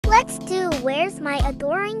Let's do Where's My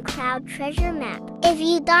Adoring Crowd treasure map. If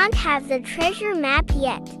you don't have the treasure map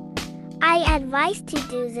yet, I advise to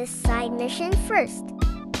do this side mission first.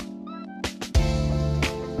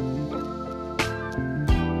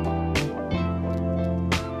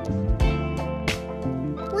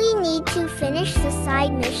 We need to finish the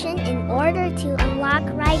side mission in order to unlock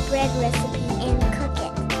rye bread recipe and cook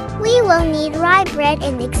it. We will need rye bread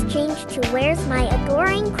in exchange to Where's My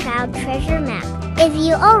Adoring Crowd treasure map. If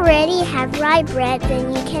you already have rye bread,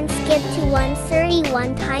 then you can skip to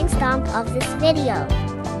 131 timestamp of this video.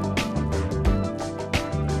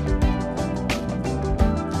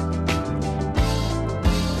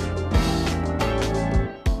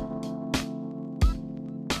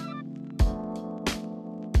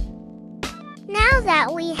 Now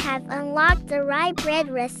that we have unlocked the rye bread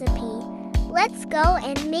recipe, let's go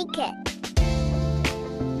and make it.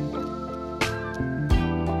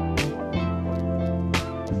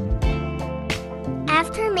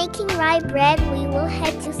 After making rye bread, we will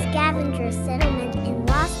head to Scavenger Settlement in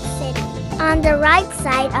Lost City. On the right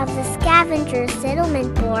side of the Scavenger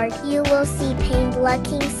Settlement board, you will see Pained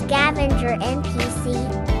Looking Scavenger NPC.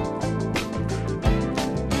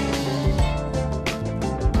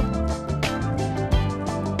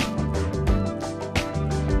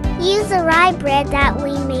 Use the rye bread that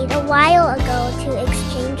we made a while ago to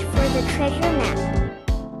exchange for the treasure map.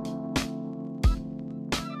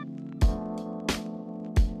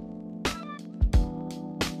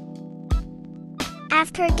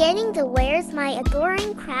 After getting the Where's My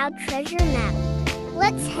Adoring Crowd treasure map,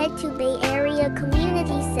 let's head to Bay Area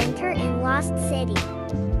Community Center in Lost City.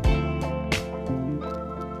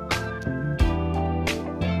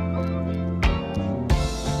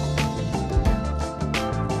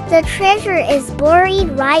 The treasure is buried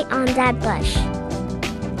right on that bush.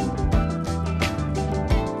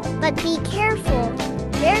 But be careful,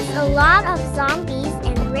 there's a lot of zombies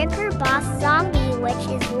and Ricker Boss Zombie,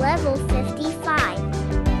 which is level 55.